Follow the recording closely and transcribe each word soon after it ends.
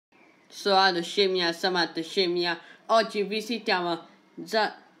Sono scimmia, chiamata scimmia. Oggi visitiamo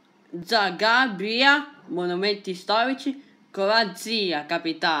Zagabria, monumenti storici, Croazia,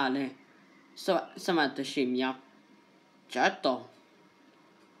 capitale. Chiamata scimmia. Certo.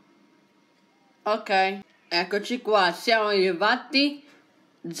 Ok, eccoci qua, siamo arrivati.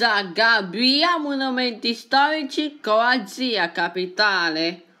 Zagabria, monumenti storici, Croazia,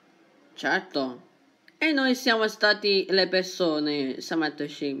 capitale. Certo. E noi siamo stati le persone, chiamata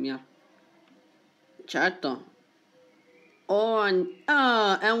scimmia. Certo. Oh,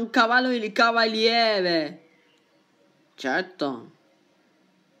 è un cavallo di cavaliere. Certo.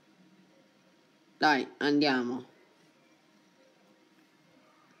 Dai, andiamo.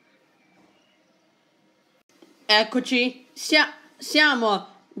 Eccoci,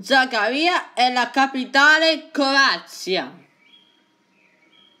 siamo Zagabria e la capitale Croazia.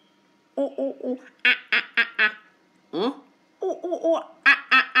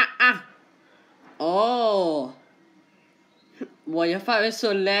 Oh, voglio fare il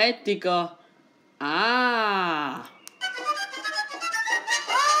solletico. Ah.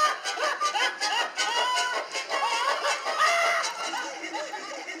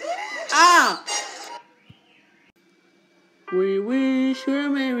 Ah. We wish you a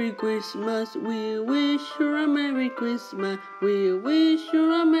Merry Christmas, we wish you a Merry Christmas, we wish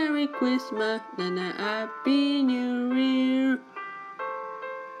you a Merry Christmas and a Happy New Year.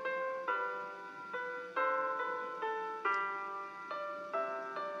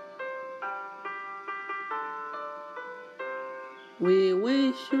 We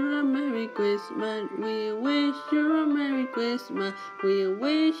wish you a Merry Christmas, we wish you a Merry Christmas, we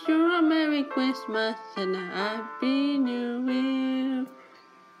wish you a Merry Christmas and a Happy New Year.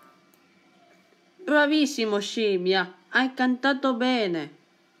 Bravissimo scimmia, hai cantato bene.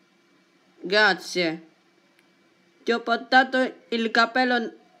 Grazie. Ti ho portato il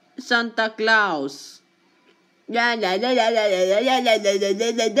cappello Santa Claus.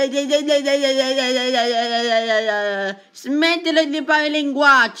 Smettila di fare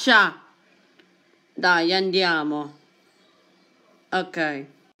linguaccia. Dai, andiamo. Ok.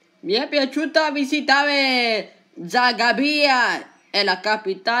 Mi è piaciuto visitare Zagabria e la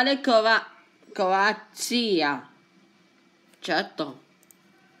capitale Croazia. Certo.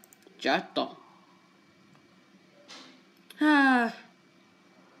 Certo. Ah.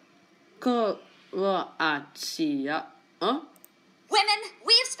 Croazia. Huh? Women,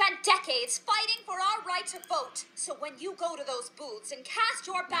 we have spent decades fighting for our right to vote. So when you go to those booths and cast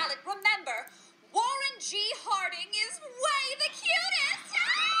your ballot, remember, Warren G. Harding is way the cutest!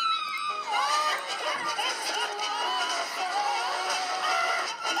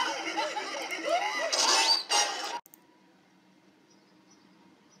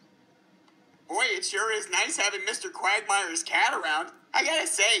 Boy, it sure is nice having Mr. Quagmire's cat around. I gotta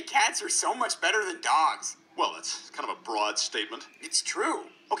say, cats are so much better than dogs. Well, that's kind of a broad statement. It's true.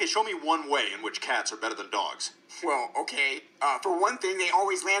 Okay, show me one way in which cats are better than dogs. Well, okay. For one thing, they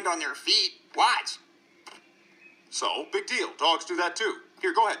always land on their feet. Watch. So, big deal. Dogs do that too.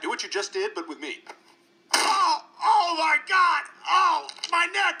 Here, go ahead. Do what you just did, but with me. Oh my God! Oh, my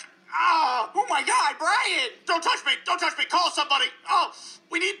neck! Oh my God, Brian! Don't touch me! Don't touch me! Call somebody! Oh,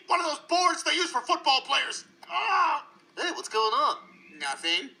 we need one of those boards they use for football players. Hey, what's going on?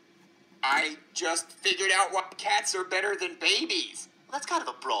 Nothing. I just figured out why cats are better than babies. Well, that's kind of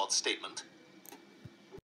a broad statement.